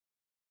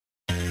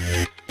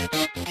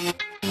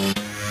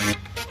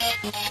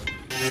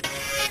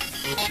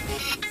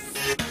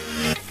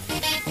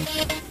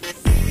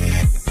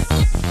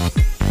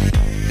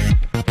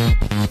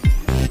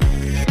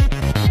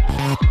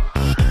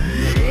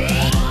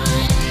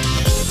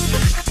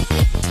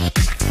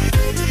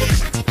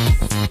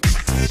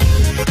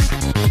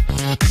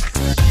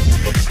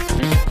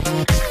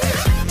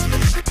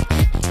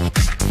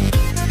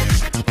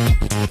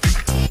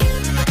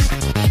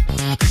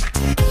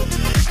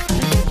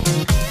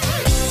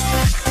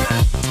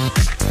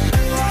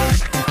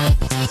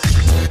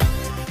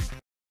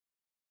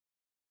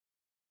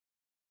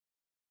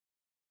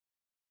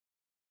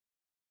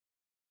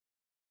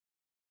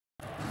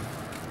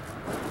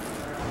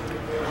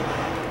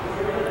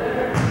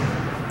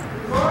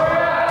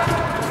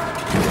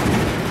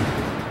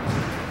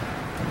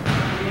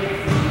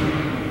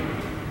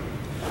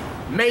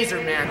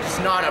Mazerman does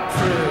not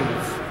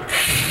approve.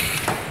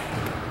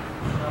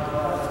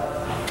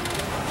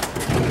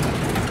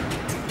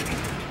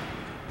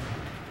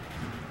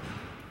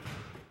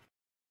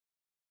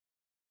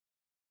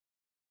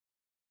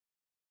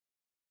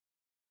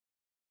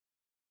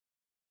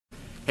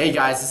 Hey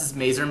guys, this is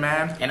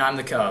Mazerman. And I'm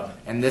the Cub.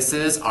 And this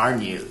is our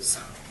news.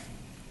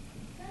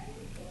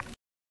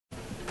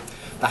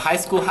 The high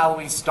school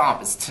Halloween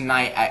Stomp is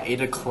tonight at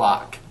 8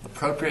 o'clock.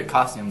 Appropriate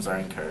costumes are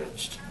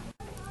encouraged.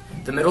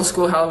 The middle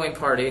school Halloween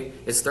party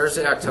is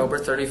Thursday, October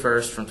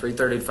 31st from 3:30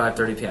 to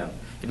 5:30 p.m.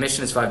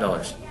 Admission is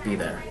 $5. Be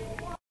there.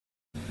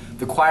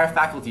 The choir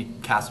faculty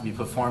cast will be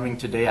performing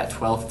today at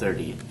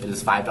 12:30. It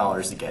is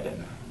 $5 to get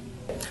in.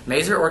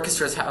 Mazer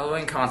Orchestra's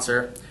Halloween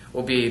concert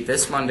will be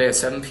this Monday at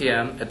 7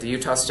 p.m. at the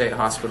Utah State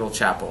Hospital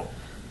Chapel.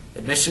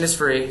 Admission is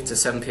free to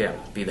 7 p.m.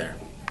 Be there.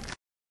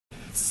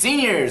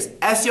 Seniors,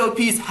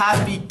 SEOPs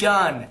have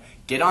begun.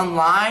 Get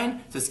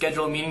online to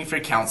schedule a meeting for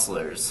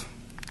counselors.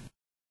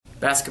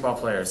 Basketball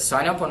players,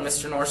 sign up on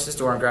Mr. Norris's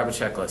door and grab a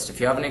checklist. If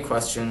you have any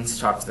questions,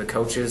 talk to the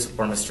coaches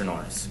or Mr.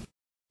 Norris.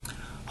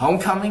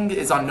 Homecoming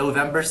is on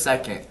November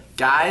 2nd.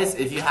 Guys,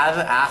 if you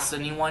haven't asked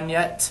anyone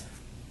yet,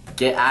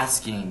 get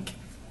asking.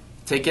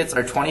 Tickets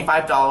are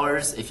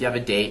 $25 if you have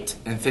a date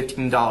and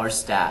 $15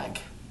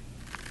 stag.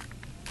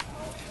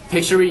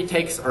 Picture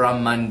retakes are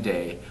on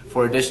Monday.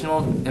 For additional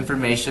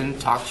information,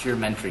 talk to your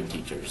mentoring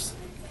teachers.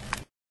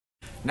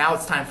 Now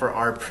it's time for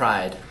our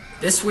pride.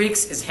 This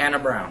week's is Hannah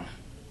Brown.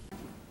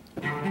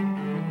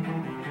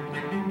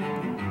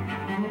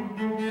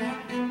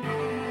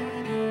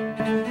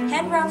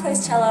 Hannah Brown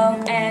plays cello,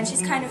 and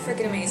she's kind of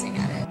freaking amazing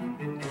at it.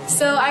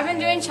 So I've been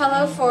doing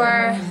cello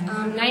for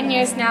 9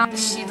 years now.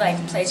 She'd like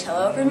play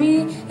cello over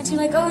me, and she'd be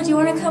like, "Oh, do you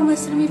want to come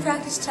listen to me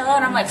practice cello?"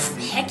 And I'm like,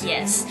 "Heck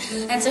yes!"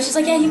 And so she's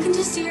like, "Yeah, you can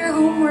just do your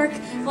homework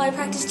while I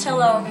practice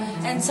cello."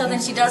 And so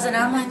then she does it, and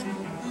I'm like,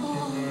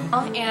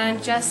 "Oh."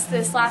 And just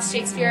this last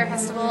Shakespeare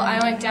festival, I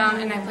went down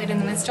and I played in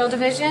the minstrel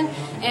division,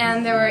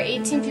 and there were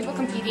 18 people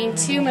competing,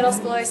 2 middle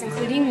schoolers,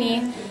 including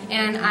me,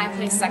 and I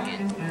placed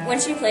second. When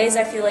she plays,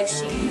 I feel like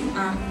she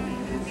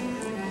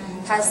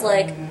has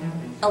like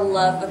a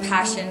love, a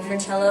passion for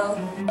cello.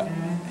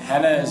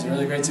 Hannah is a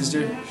really great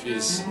sister.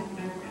 She's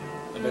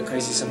a bit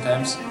crazy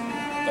sometimes,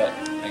 but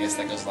I guess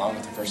that goes along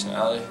with her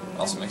personality. It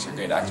also makes her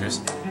great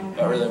actress.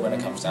 But really, when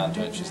it comes down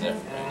to it, she's there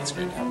for me, and it's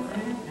great to have her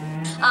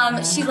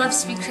around. She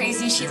loves to be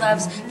crazy. She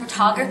loves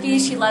photography.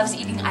 She loves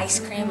eating ice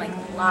cream, like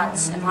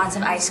lots and lots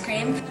of ice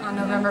cream. On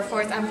November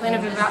 4th, I'm playing a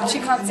Vivaldi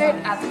concert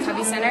at the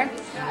Covey Center,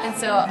 and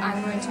so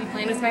I'm going to be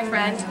playing with my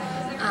friend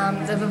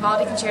the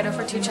Vivaldi Concerto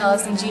for 2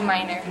 cellos in G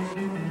minor.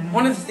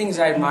 One of the things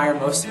I admire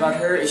most about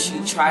her is she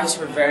tries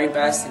her very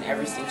best in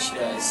everything she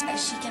does.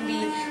 She can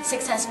be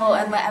successful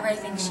in whatever I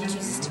think she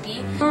chooses to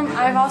be.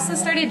 I've also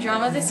started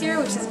drama this year,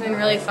 which has been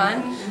really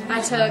fun.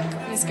 I took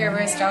Miss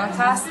Gerber's drama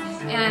class,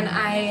 and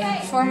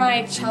for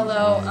my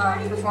cello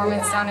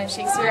performance down in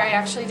Shakespeare, I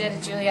actually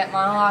did Juliet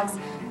monologues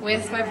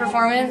with my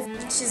performance.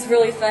 She's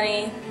really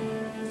funny.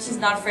 She's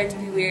not afraid to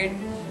be weird.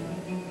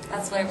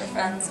 That's why we're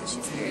friends, and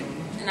she's weird,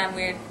 and I'm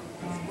weird.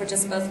 We're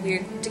just both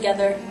weird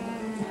together.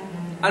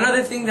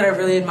 Another thing that I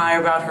really admire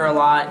about her a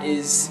lot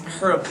is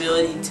her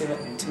ability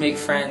to make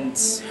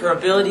friends. Her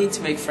ability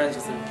to make friends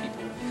with other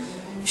people.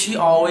 She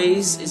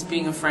always is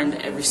being a friend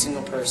to every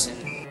single person.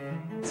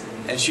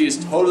 And she is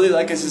totally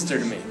like a sister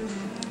to me.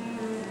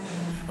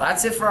 Well,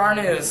 that's it for our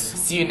news.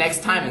 See you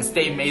next time and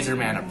stay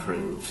Mazerman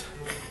approved.